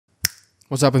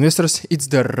What's up, investors? It's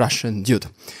the Russian dude.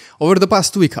 Over the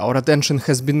past week, our attention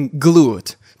has been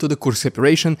glued to the Kursk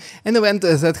operation, an event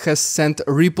that has sent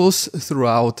ripples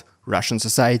throughout Russian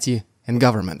society and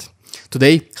government.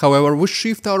 Today, however, we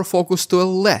shift our focus to a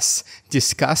less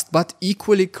discussed but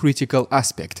equally critical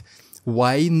aspect: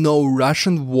 why no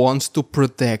Russian wants to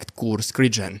protect Kursk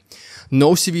region.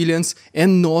 No civilians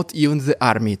and not even the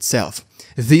army itself.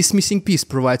 This missing piece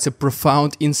provides a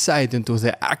profound insight into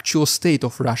the actual state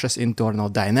of Russia's internal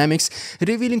dynamics,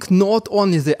 revealing not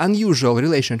only the unusual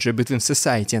relationship between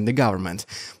society and the government,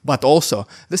 but also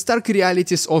the stark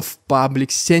realities of public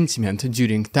sentiment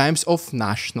during times of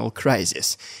national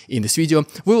crisis. In this video,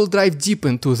 we will dive deep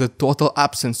into the total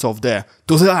absence of the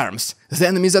 "to the arms, the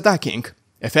enemy is attacking"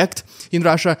 effect in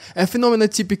Russia, a phenomenon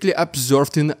typically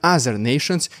observed in other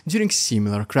nations during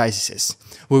similar crises.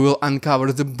 We will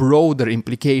uncover the broader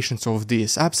implications of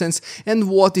this absence and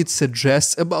what it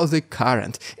suggests about the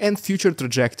current and future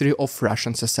trajectory of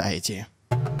Russian society.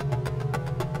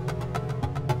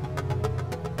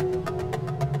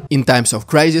 In times of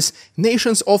crisis,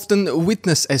 nations often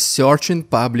witness a surge in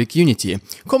public unity,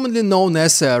 commonly known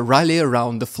as a rally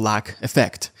around the flag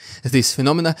effect. This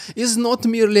phenomena is not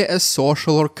merely a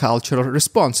social or cultural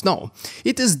response, no.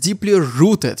 It is deeply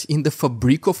rooted in the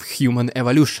fabric of human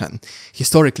evolution.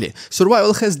 Historically,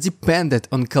 survival has depended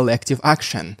on collective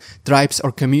action. Tribes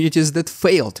or communities that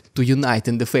failed to unite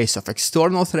in the face of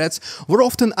external threats were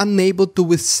often unable to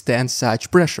withstand such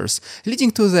pressures,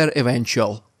 leading to their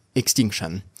eventual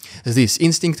extinction. This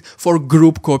instinct for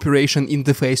group cooperation in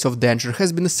the face of danger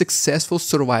has been a successful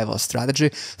survival strategy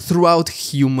throughout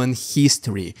human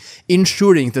history,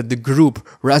 ensuring that the group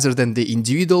rather than the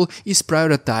individual is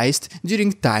prioritized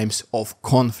during times of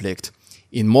conflict.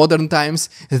 In modern times,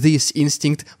 this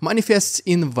instinct manifests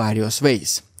in various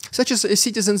ways, such as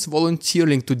citizens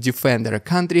volunteering to defend their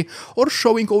country or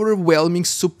showing overwhelming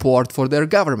support for their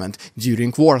government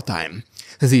during wartime.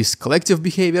 This collective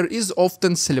behavior is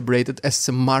often celebrated as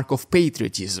a mark of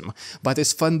patriotism, but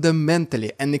is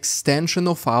fundamentally an extension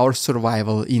of our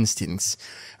survival instincts.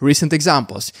 Recent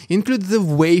examples include the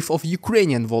wave of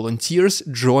Ukrainian volunteers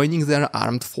joining their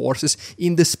armed forces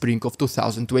in the spring of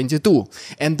 2022,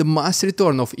 and the mass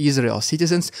return of Israeli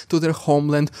citizens to their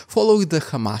homeland following the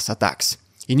Hamas attacks.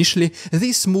 Initially,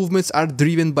 these movements are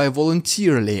driven by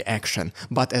voluntary action,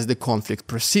 but as the conflict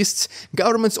persists,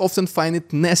 governments often find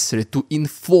it necessary to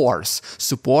enforce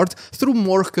support through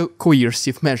more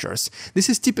coercive measures. This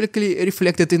is typically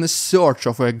reflected in a surge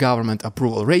of government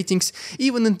approval ratings,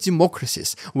 even in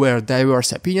democracies, where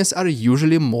diverse opinions are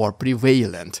usually more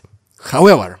prevalent.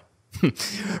 However,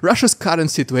 Russia's current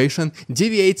situation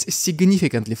deviates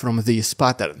significantly from this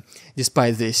pattern.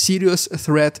 Despite the serious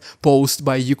threat posed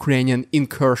by Ukrainian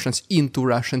incursions into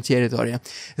Russian territory,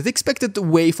 the expected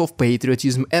wave of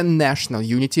patriotism and national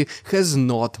unity has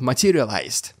not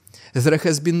materialized. There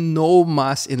has been no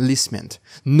mass enlistment,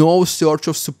 no surge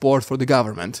of support for the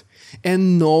government,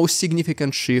 and no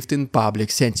significant shift in public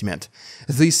sentiment.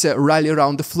 This rally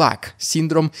around the flag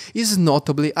syndrome is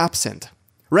notably absent,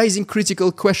 raising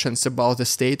critical questions about the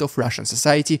state of Russian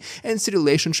society and its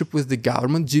relationship with the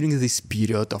government during this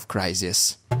period of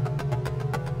crisis.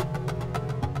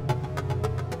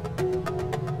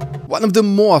 One of the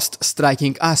most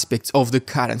striking aspects of the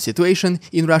current situation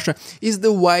in Russia is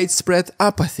the widespread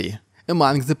apathy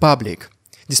among the public.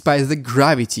 Despite the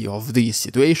gravity of this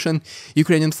situation,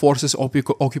 Ukrainian forces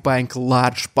occupying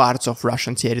large parts of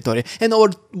Russian territory and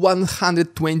over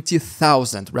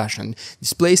 120,000 Russians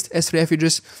displaced as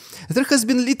refugees, there has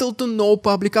been little to no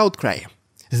public outcry.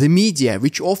 The media,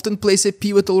 which often plays a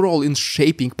pivotal role in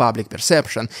shaping public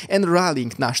perception and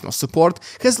rallying national support,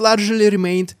 has largely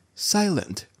remained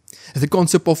silent. The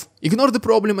concept of "ignore the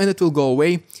problem and it will go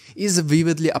away" is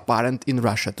vividly apparent in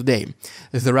Russia today.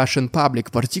 The Russian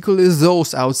public, particularly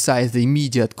those outside the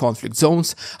immediate conflict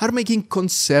zones, are making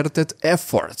concerted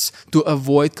efforts to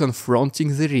avoid confronting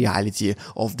the reality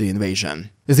of the invasion.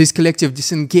 This collective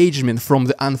disengagement from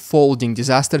the unfolding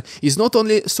disaster is not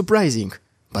only surprising,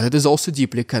 but it is also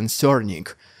deeply concerning.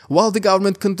 While the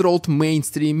government-controlled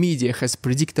mainstream media has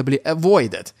predictably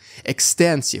avoided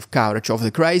extensive coverage of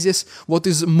the crisis, what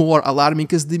is more alarming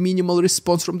is the minimal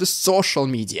response from the social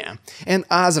media and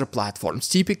other platforms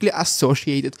typically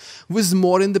associated with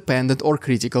more independent or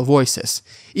critical voices.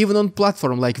 Even on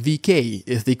platforms like VK,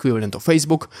 the equivalent of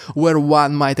Facebook, where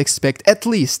one might expect at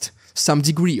least some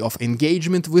degree of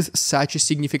engagement with such a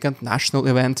significant national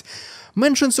event,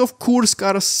 Mentions of Kursk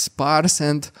are sparse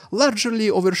and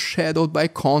largely overshadowed by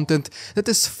content that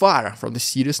is far from the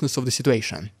seriousness of the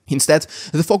situation. Instead,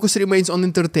 the focus remains on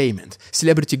entertainment,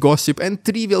 celebrity gossip and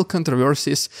trivial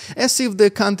controversies, as if the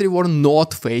country were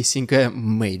not facing a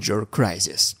major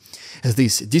crisis.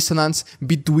 This dissonance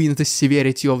between the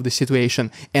severity of the situation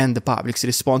and the public's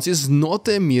response is not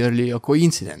merely a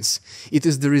coincidence. It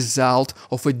is the result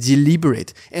of a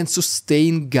deliberate and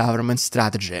sustained government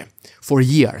strategy. For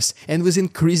years, and with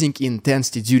increasing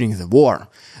intensity during the war,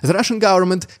 the Russian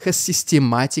government has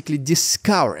systematically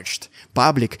discouraged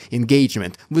public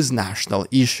engagement with national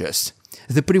issues.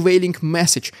 The prevailing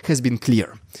message has been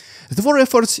clear. The war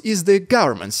effort is the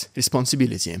government's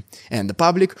responsibility, and the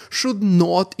public should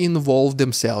not involve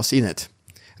themselves in it.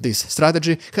 This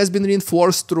strategy has been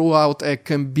reinforced throughout a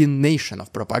combination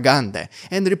of propaganda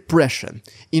and repression,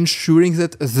 ensuring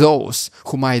that those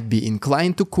who might be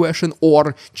inclined to question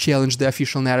or challenge the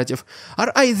official narrative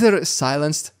are either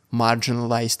silenced,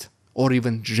 marginalized, or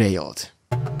even jailed.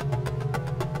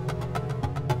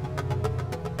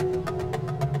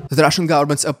 The Russian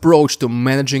government's approach to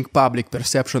managing public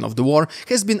perception of the war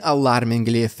has been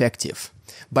alarmingly effective.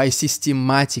 By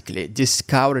systematically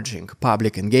discouraging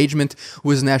public engagement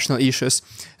with national issues,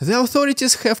 the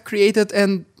authorities have created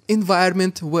an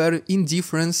environment where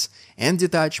indifference and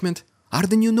detachment are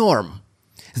the new norm.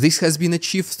 This has been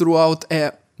achieved throughout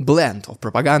a blend of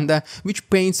propaganda which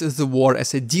paints the war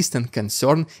as a distant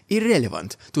concern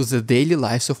irrelevant to the daily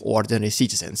lives of ordinary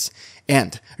citizens,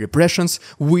 and repressions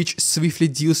which swiftly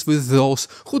deals with those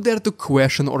who dare to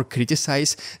question or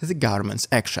criticize the government's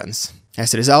actions.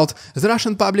 As a result, the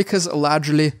Russian public has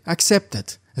largely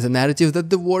accepted the narrative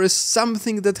that the war is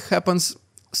something that happens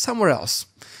somewhere else,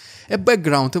 a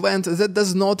background event that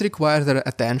does not require their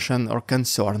attention or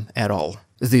concern at all.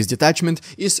 This detachment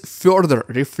is further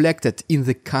reflected in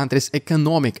the country's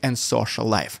economic and social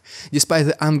life. Despite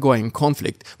the ongoing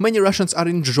conflict, many Russians are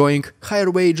enjoying higher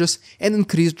wages and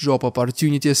increased job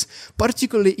opportunities,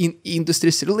 particularly in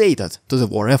industries related to the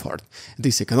war effort.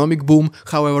 This economic boom,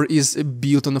 however, is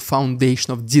built on a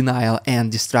foundation of denial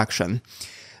and destruction.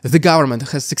 The government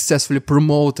has successfully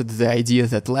promoted the idea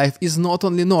that life is not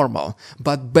only normal,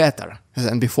 but better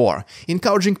than before,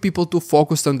 encouraging people to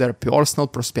focus on their personal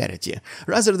prosperity,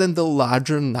 rather than the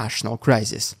larger national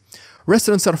crisis.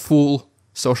 Restaurants are full,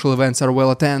 social events are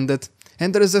well attended,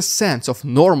 and there is a sense of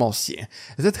normalcy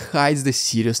that hides the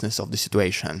seriousness of the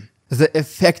situation. The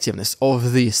effectiveness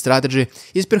of this strategy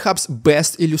is perhaps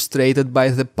best illustrated by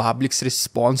the public's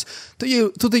response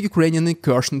to the Ukrainian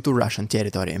incursion into Russian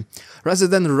territory. Rather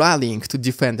than rallying to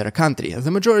defend their country, the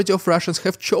majority of Russians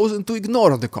have chosen to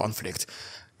ignore the conflict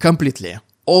completely,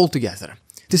 altogether.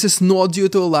 This is not due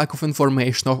to a lack of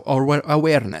information or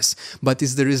awareness, but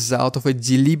is the result of a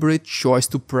deliberate choice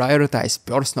to prioritize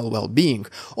personal well-being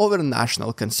over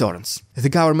national concerns. The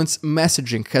government's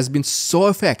messaging has been so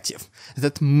effective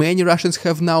that many Russians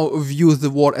have now viewed the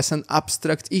war as an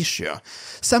abstract issue,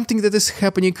 something that is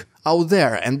happening out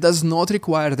there and does not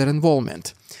require their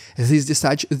involvement. This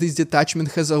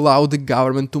detachment has allowed the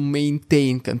government to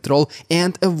maintain control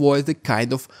and avoid the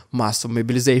kind of massive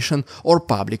mobilization or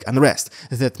public unrest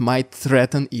that might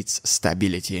threaten its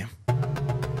stability.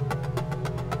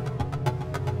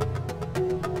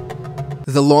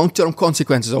 The long-term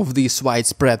consequences of this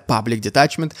widespread public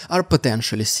detachment are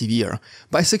potentially severe.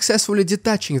 By successfully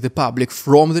detaching the public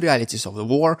from the realities of the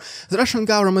war, the Russian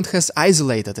government has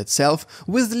isolated itself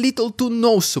with little to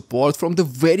no support from the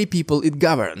very people it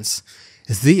governs.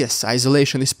 This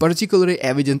isolation is particularly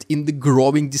evident in the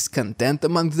growing discontent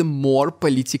among the more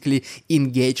politically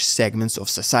engaged segments of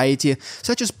society,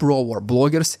 such as pro-war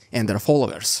bloggers and their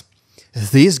followers.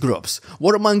 These groups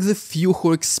were among the few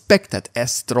who expected a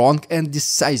strong and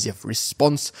decisive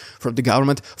response from the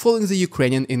government following the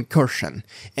Ukrainian incursion,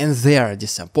 and their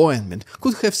disappointment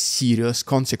could have serious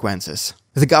consequences.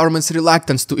 The government's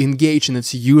reluctance to engage in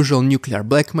its usual nuclear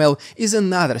blackmail is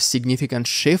another significant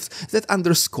shift that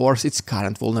underscores its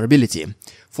current vulnerability.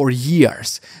 For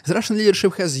years, the Russian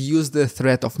leadership has used the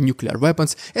threat of nuclear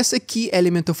weapons as a key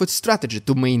element of its strategy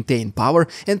to maintain power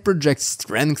and project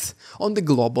strength on the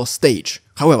global stage.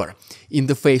 However, in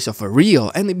the face of a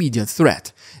real and immediate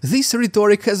threat, this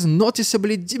rhetoric has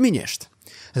noticeably diminished.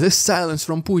 The silence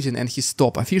from Putin and his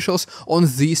top officials on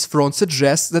this front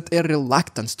suggests that a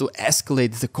reluctance to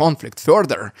escalate the conflict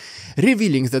further,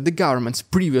 revealing that the government's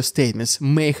previous statements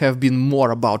may have been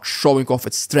more about showing off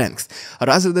its strength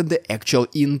rather than the actual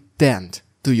intent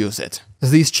to use it.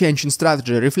 This change in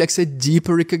strategy reflects a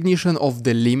deeper recognition of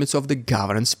the limits of the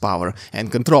government's power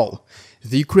and control.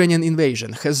 The Ukrainian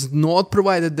invasion has not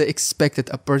provided the expected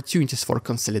opportunities for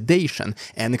consolidation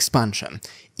and expansion.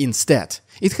 Instead,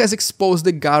 it has exposed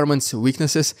the government's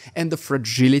weaknesses and the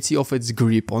fragility of its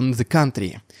grip on the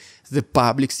country. The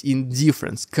public's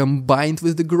indifference, combined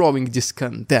with the growing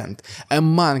discontent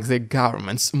among the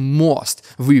government's most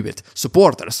vivid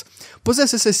supporters,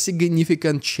 possesses a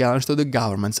significant challenge to the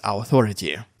government's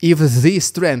authority. If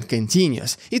this trend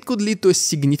continues, it could lead to a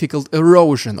significant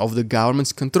erosion of the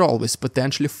government's control with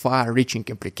potentially far-reaching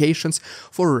implications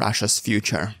for Russia's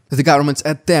future. The government's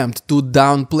attempt to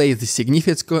downplay the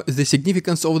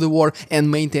significance of the war and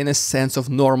maintain a sense of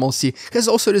normalcy has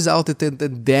also resulted in a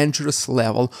dangerous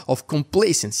level of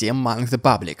complacency among the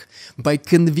public. By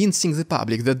convincing the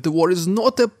public that the war is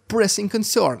not a pressing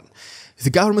concern, the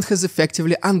government has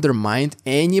effectively undermined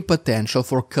any potential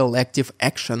for collective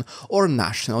action or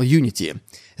national unity.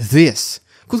 This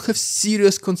could have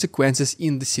serious consequences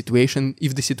in the situation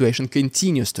if the situation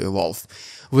continues to evolve.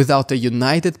 Without a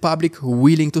united public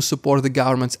willing to support the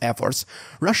government's efforts,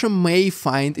 Russia may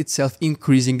find itself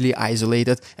increasingly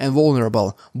isolated and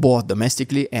vulnerable, both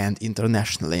domestically and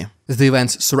internationally. The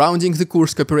events surrounding the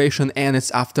Kursk operation and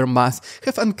its aftermath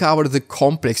have uncovered the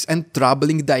complex and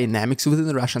troubling dynamics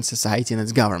within Russian society and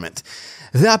its government.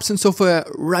 The absence of a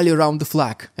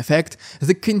rally-around-the-flag effect,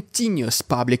 the continuous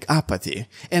public apathy,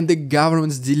 and the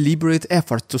government's deliberate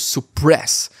effort to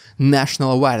suppress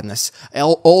national awareness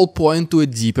all point to a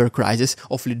deeper crisis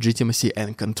of legitimacy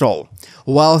and control.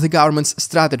 While the government's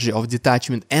strategy of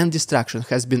detachment and distraction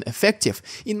has been effective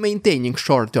in maintaining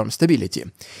short-term stability,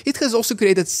 it has also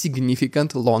created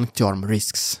significant long-term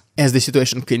risks. As the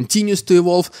situation continues to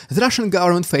evolve, the Russian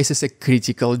government faces a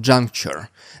critical juncture.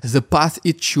 The path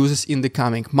it chooses in the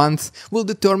coming months will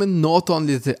determine not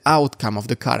only the outcome of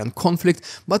the current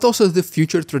conflict, but also the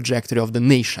future trajectory of the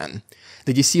nation.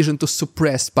 The decision to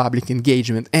suppress public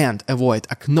engagement and avoid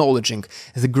acknowledging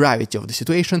the gravity of the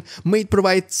situation may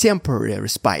provide temporary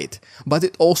respite, but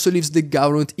it also leaves the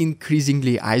government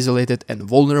increasingly isolated and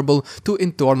vulnerable to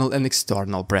internal and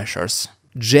external pressures.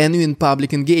 Genuine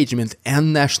public engagement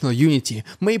and national unity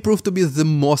may prove to be the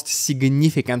most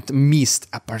significant missed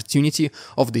opportunity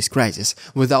of this crisis.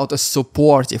 Without a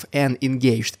supportive and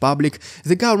engaged public,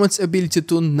 the government's ability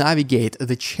to navigate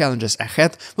the challenges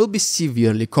ahead will be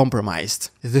severely compromised.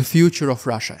 The future of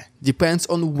Russia depends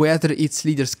on whether its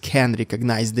leaders can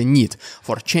recognize the need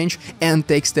for change and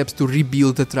take steps to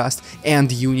rebuild the trust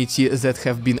and unity that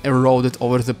have been eroded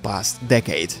over the past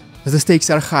decade. The stakes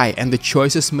are high, and the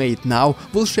choices made now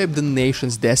will shape the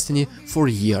nation's destiny for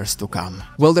years to come.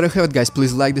 Well, there you have it, guys.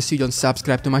 Please like this video and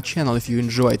subscribe to my channel if you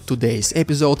enjoyed today's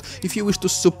episode. If you wish to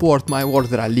support my work,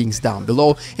 there are links down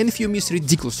below, and if you miss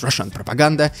ridiculous Russian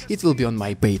propaganda, it will be on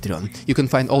my Patreon. You can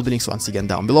find all the links once again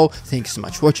down below. Thank you so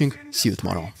much for watching. See you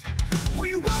tomorrow.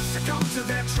 We won't succumb to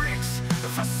their tricks, the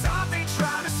facade they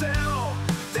try to sell,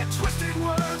 their twisted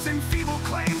words and feeble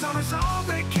claims on us all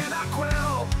they cannot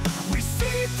quell. We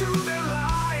see through their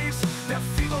lies, their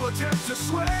feeble attempts to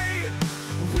sway.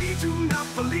 We do not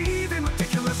believe in